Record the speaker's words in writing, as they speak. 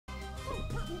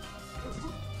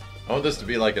I want this to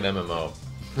be like an MMO.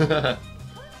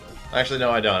 Actually,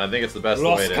 no, I don't. I think it's the best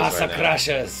Los way it is Casa right now.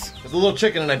 Crashes. There's a little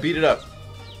chicken and I beat it up.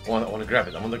 I want to grab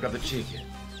it. I want to grab the chicken.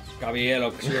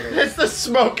 Caballero churros. It's the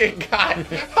smoking guy.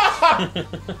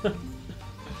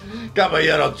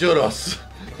 Caballero churros.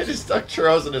 He just stuck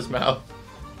churros in his mouth.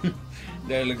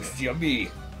 That looks yummy.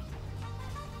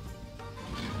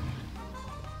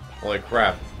 Holy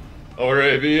crap.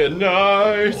 Arabian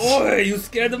Nights! Oi, you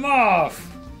scared them off!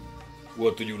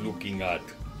 What are you looking at?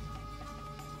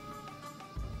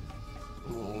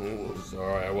 Oh,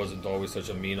 sorry, I wasn't always such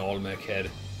a mean Olmec head.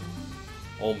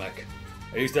 Olmec.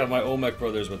 I used to have my Olmec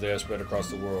brothers, but they are spread across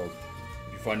the world.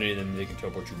 If you find any of them, they can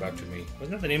teleport you back to me.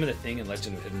 Wasn't that the name of the thing in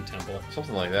Legend of Hidden Temple?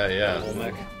 Something like that, yeah.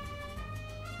 Olmec.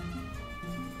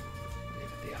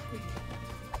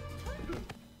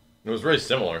 It was very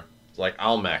similar. It's like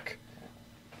Almec.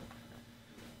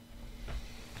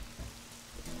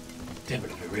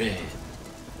 Temple of the Red.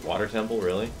 Water temple,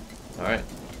 really? Alright.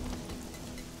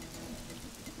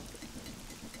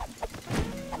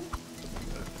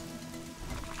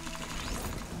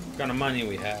 What kind of money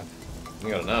we have?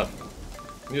 We got enough.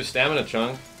 We need a stamina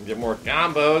chunk and get more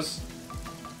combos.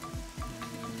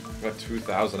 We got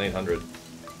 2,800.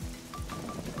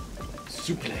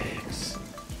 Suplex.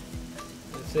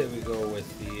 Let's say we go with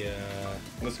the,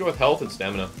 Let's go with health and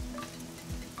stamina.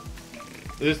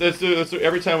 Let's do,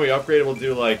 every time we upgrade, we'll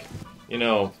do like, you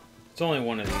know... It's only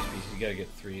one of these pieces. You gotta get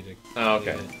 3 to... Oh,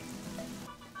 okay.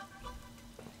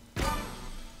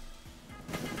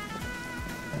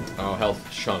 Oh, health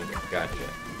chunk. Gotcha.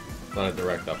 Not a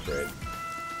direct upgrade.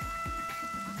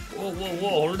 Whoa, whoa, whoa,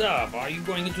 hold up. Are you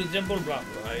going into the temple? Blah,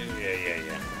 blah.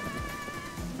 Yeah.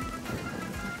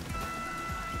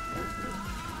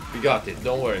 We got it.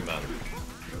 Don't worry, man.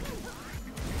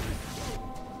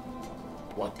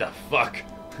 What the fuck?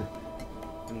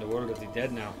 In the world of the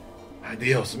dead now.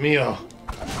 Adios mio.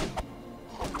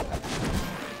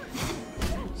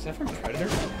 Is that from Predator?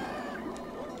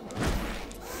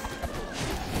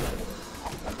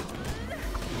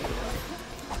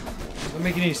 Doesn't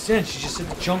make any sense. She just said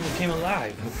the jungle came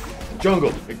alive.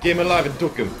 Jungle. It came alive and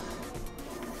took him.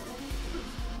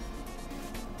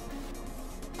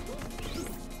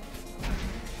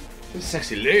 This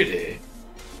sexy lady.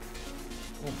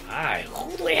 Oh my.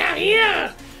 Who do we have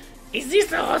here? Is this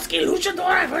the husky luchador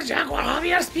I've heard Jaguar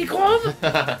Javier speak of?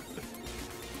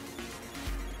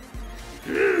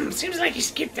 Seems like he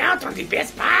skipped out on the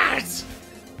best parts.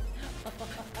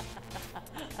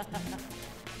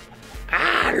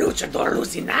 Ah, Luchador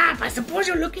loosen up. I suppose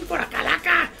you're looking for a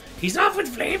Calaca. He's off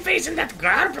with Flameface and that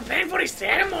girl preparing for his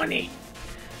ceremony.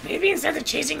 Maybe instead of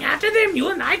chasing after them, you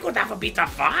and I could have a bit of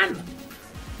fun.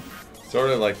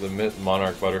 Sort of like the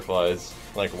monarch butterflies.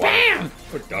 Like what? Bam!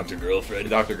 For Dr. Girlfriend.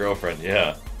 Dr. Girlfriend,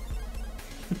 yeah.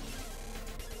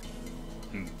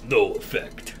 No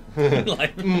effect.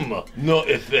 Like, no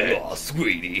effect. oh,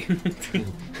 sweetie.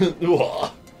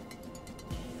 Well,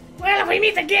 Well, if we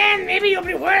meet again, maybe you'll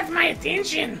be worth my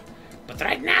attention. But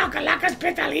right now, Calaca's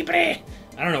peta libre.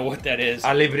 I don't know what that is.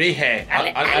 Alibrije.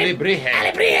 Alibrije.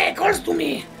 Alibrije calls to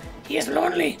me. He is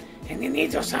lonely, and he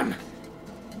needs some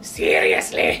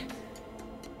seriously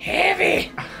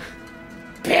heavy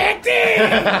petting.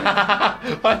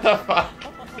 What the fuck?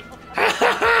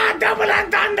 Double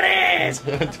entendres.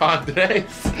 Tandres.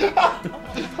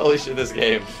 Holy shit, this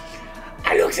game.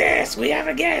 Aluxis, we have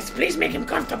a guest. Please make him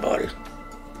comfortable.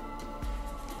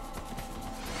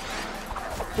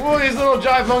 Ooh, these little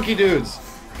jive monkey dudes.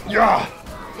 Yeah.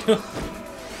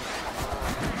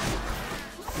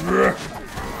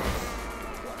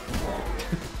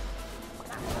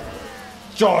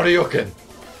 Choryuken.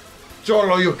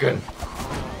 Choroyuken.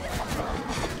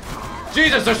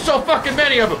 Jesus, there's so fucking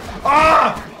many of them.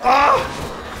 Ah! Ah!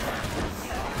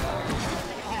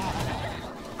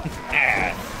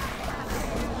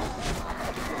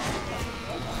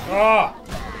 Oh!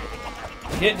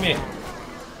 Hit me.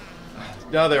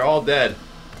 Now they're all dead.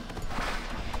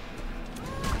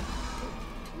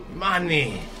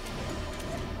 Money.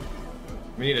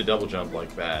 We need a double jump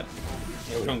like bad.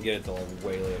 Yeah, we don't get it till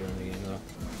way later in the game, though.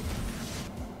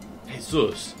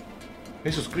 Jesus.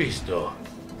 Jesus Cristo.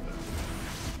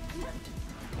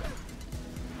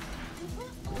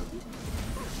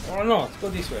 Oh no, let's go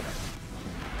this way.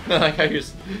 I like how you're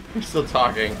still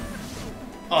talking.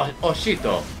 Oh,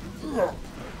 Shito.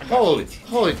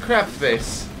 Holy crap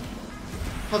face.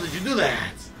 How did you do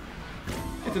that?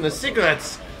 Getting the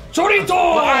cigarettes.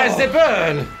 Chorito! My eyes, they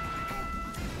burn.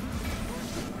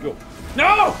 Go.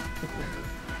 No!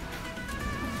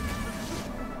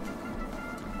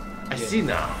 I see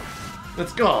now.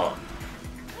 Let's go.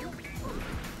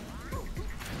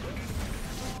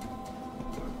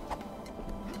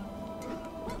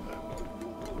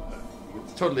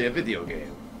 totally a video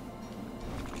game.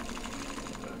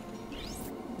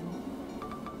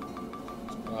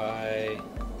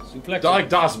 Suplex. Like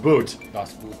Das Boot.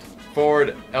 Das Boot.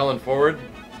 Forward, Ellen forward.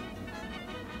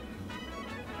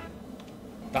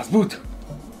 Das Boot.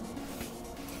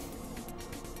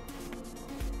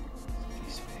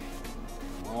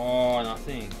 Oh,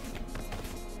 nothing.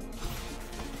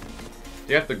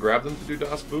 Do you have to grab them to do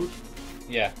Das Boot?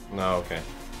 Yeah. No, okay.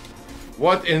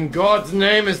 What in God's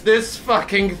name is this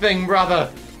fucking thing,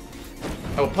 brother?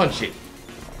 Oh, punch it.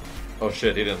 Oh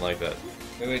shit, he didn't like that.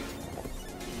 Wait.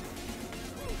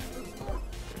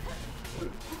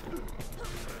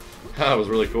 That was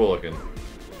really cool looking.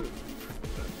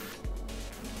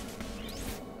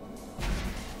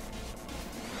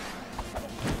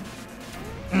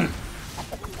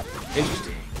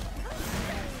 Interesting.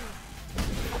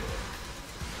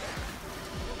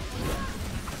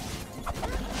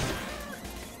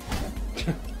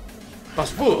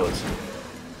 Passport.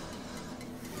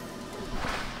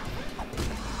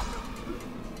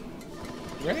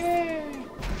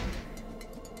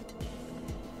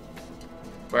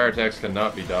 Fire attacks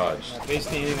cannot be dodged.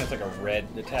 Basically anything that's like a red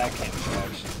attack can't be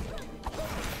dodged.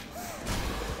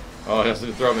 Oh, he has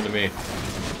to throw him into me.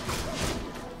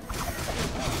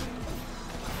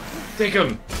 Take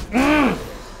him!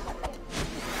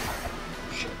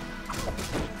 Shit.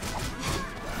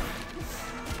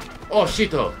 Oh,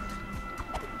 shito!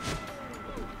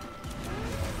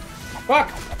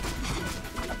 Fuck!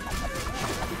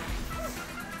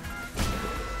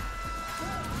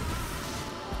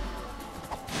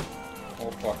 Oh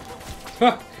fuck.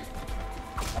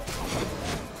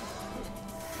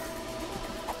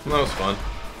 That was fun.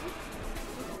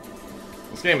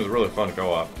 This game is really fun to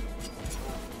go-op.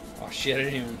 Oh shit,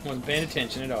 I wasn't paying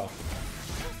attention at all.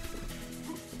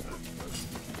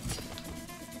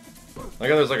 I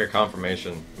got there's like a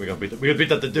confirmation. We gonna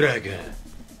beat up the dragon.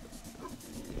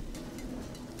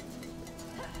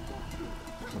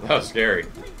 That was scary.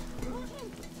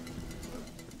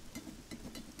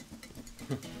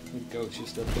 The goat, she's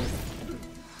still there.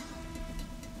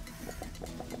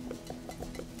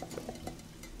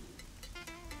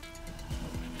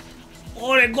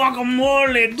 Holy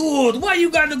guacamole, dude! Why you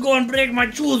gotta go and break my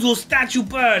Chuzo statue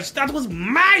perch? That was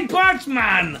my perch,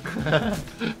 man!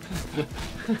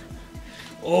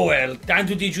 Oh well, time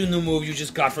to teach you a new move you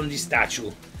just got from the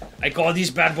statue. I call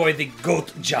this bad boy the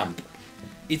goat jump.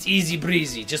 It's easy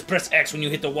breezy, just press X when you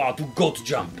hit the wall to goat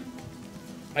jump.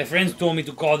 My friends told me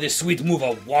to call this sweet move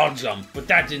a wall jump, but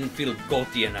that didn't feel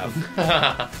goaty enough.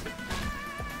 I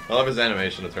love his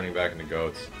animation of turning back into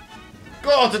goats.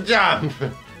 Goat jump!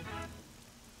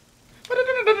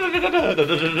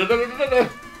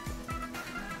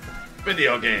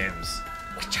 Video games.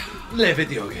 Le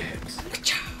video games.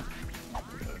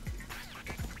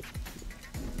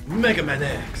 Mega Man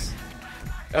X.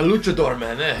 A Luchador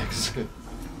Man X.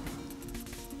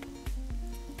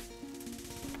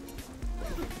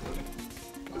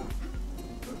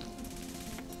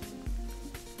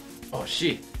 Oh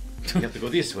shit. You have to go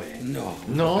this way. No.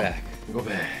 No? Go back. Go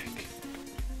back.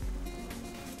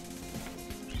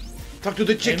 Talk to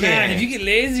the chicken. Hey man, if you get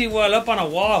lazy while up on a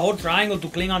wall, hold triangle to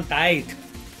cling on tight.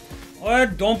 Or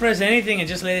don't press anything and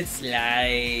just let it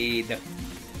slide.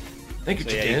 Thank you, So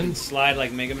yeah, you chicken. can slide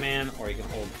like Mega Man, or you can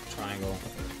hold triangle.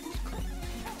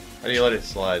 How do you let it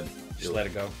slide? Just let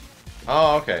it go.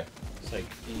 Oh, okay. It's like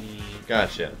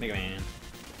Gotcha. Mega Man.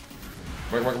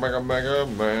 Mega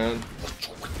Man.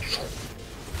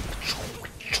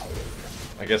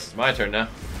 I guess it's my turn now.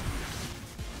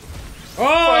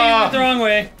 Oh, you went the wrong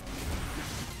way.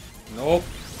 Nope.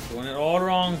 Doing it all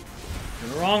wrong.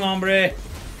 Doing it wrong, hombre.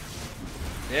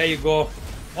 There you go.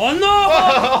 Oh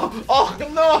no! Oh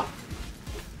no!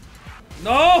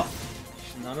 No!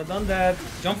 Should not have done that.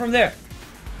 Jump from there.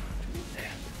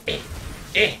 You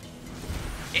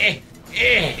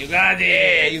got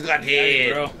it. You got Yeah,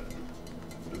 it, bro.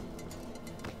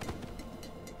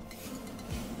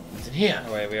 What's in here?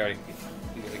 Oh wait, we already came from.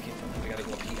 We gotta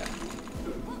go up here.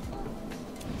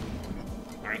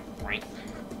 Right.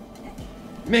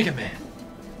 Mega Man.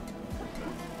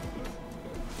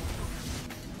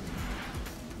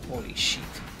 Holy shit.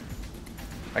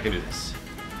 I can do this.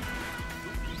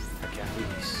 I can't do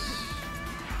this.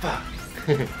 Fuck.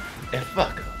 And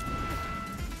fuck.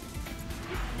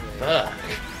 Fuck.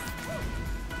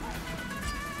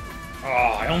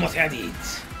 Oh, I almost had it.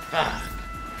 Fuck.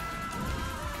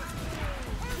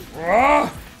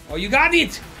 Oh, you got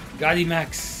it. Got it,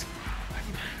 Max.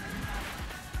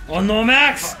 Oh no,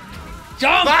 Max.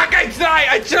 Jump. Fuck, I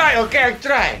try, okay, I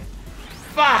try.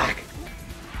 Fuck.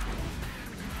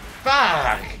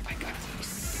 Fuck. I got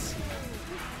this.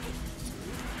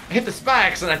 I hit the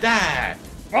spikes and I die.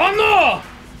 Oh no!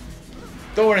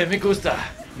 Don't worry, me gusta.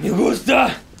 Me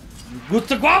gusta!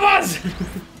 Gusta guavas!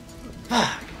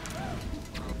 Fuck.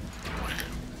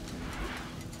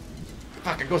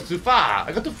 Fuck, I go too far.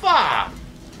 I go too far.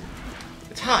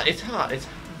 It's hot, it's hot, it's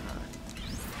hot.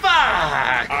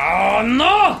 Fuck! Oh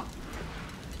no!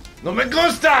 No me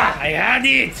gusta! I had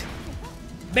it!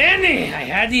 Benny! I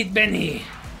had it, Benny!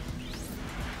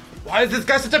 Why is this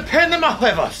guy such a pain in my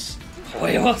huevos?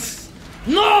 Huevos?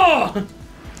 No!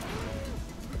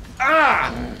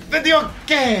 Ah! Video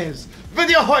games!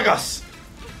 Video juegos!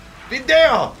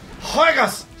 Video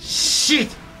juegos!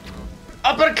 Shit!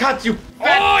 Uppercut, you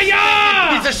fat Oh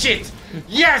yeah! piece of shit!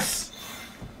 Yes!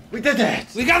 We did it!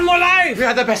 We got more life! We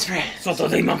are the best friends! Soto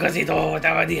de Moncasito,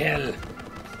 whatever the hell.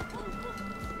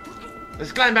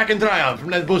 Let's climb back and triumph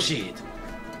from that bullshit.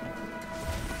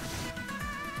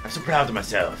 I'm so proud of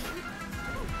myself.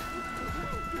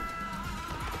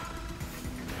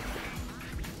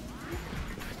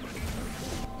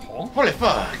 Oh. Holy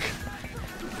fuck!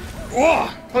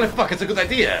 Oh! Holy fuck, it's a good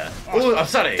idea! Oh, I'm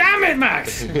sorry! Damn it,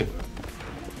 Max!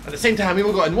 At the same time, we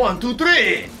will go in 1, 2,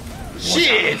 3!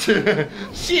 Shit!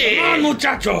 Shit! Come on,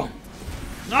 muchacho!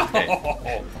 No!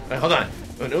 Hey, hold on.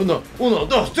 Uno,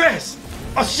 dos, tres!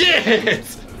 Oh shit!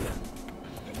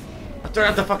 I turned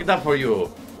out to fuck it up for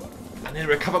you. I need to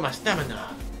recover my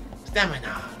stamina.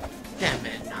 Stamina.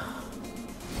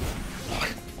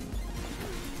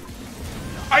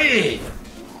 Aye!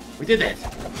 We did it!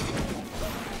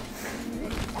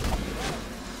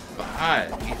 Bye.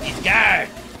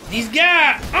 This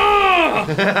guy! Oh!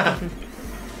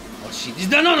 Oh shit, he's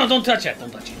done. No, don't touch it,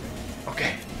 don't touch it.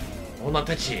 Okay. Hold on,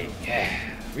 touchy. Yeah.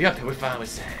 We up here, we're fine, we're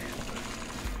safe.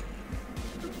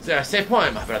 Is there a safe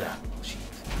point, my brother? Oh shit.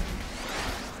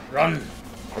 Run!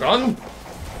 Run!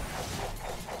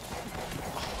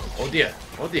 Oh dear,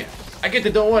 I get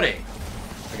it, don't worry.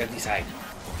 I got this side.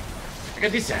 I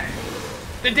got this side.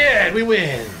 They did, we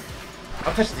win.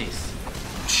 I'll touch these.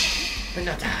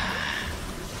 Pinata.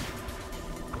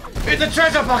 It's the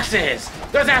treasure boxes!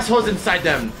 There's assholes inside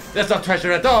them! That's not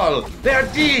treasure at all! They are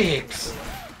dicks!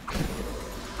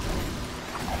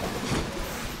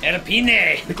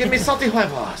 Erpine! They give me salty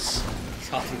huevos!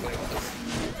 Salty huevos.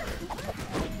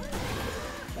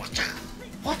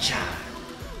 Watcha!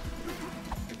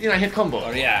 59 hit combo.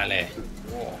 Oriale.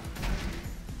 Oh.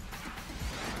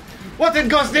 What in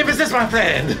God's name is this, my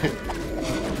friend?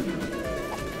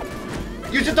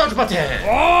 Use the dodge button!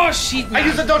 Oh shit, man. I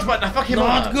use the dodge button, I fuck him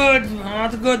up!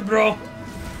 Not good, bro.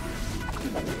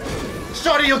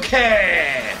 Sorry you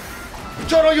can!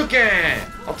 Joro you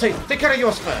can! I'll take care of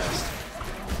yours first.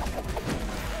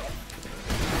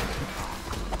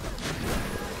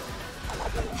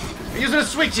 I'm using a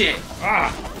switchy!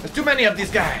 Ah, There's too many of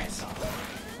these guys!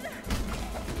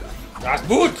 that's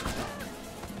boot.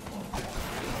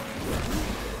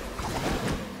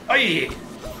 Aye!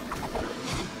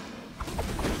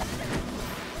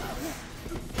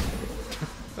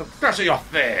 Crush your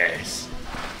face!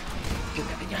 Get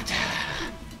the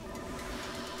piñata!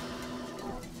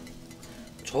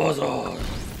 Chozo.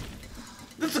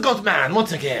 This is the Goat Man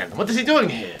once again. What is he doing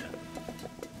here?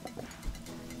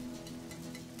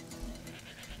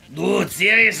 Dude,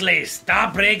 seriously,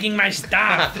 stop breaking my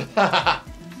stuff.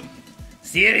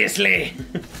 Seriously.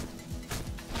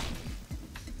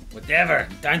 Whatever,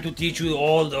 time to teach you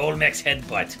all the old Max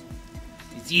headbutt.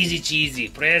 It's easy cheesy.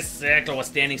 Press circle while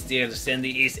standing still to send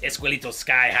the Esquelito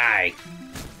sky high.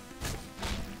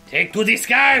 Take to the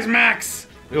skies, Max!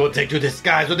 We will take to the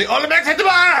skies with the Olympics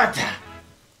headbutt!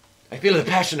 I feel the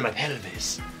passion in my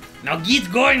pelvis. Now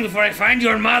get going before I find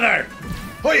your mother!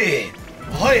 Hoi!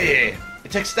 Hoi!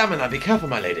 It takes stamina, be careful,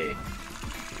 my lady.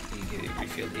 You get it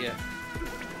refilled, yeah.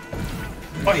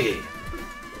 Hoi!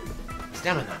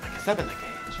 Stamina, like a stamina gauge.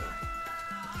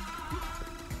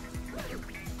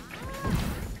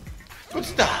 Good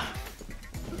stuff!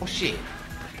 Oh shit.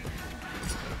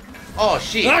 Oh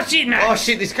shit! Oh shit, Max! Oh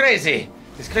shit, it's crazy!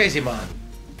 It's crazy, man.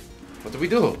 What do we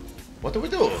do? What do we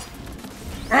do?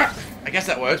 Ah, I guess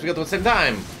that works, we got to at the same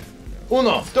time.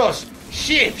 Uno, dos,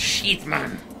 shit! shit,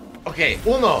 man. Okay,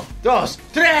 uno, dos,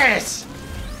 tres!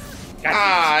 Got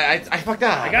I fucked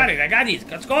up. I got it.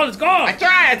 Let's go. I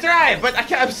tried, but I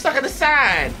can't, I'm stuck on the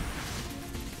side.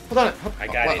 Hold on. I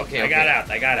got it. Okay, I got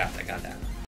out.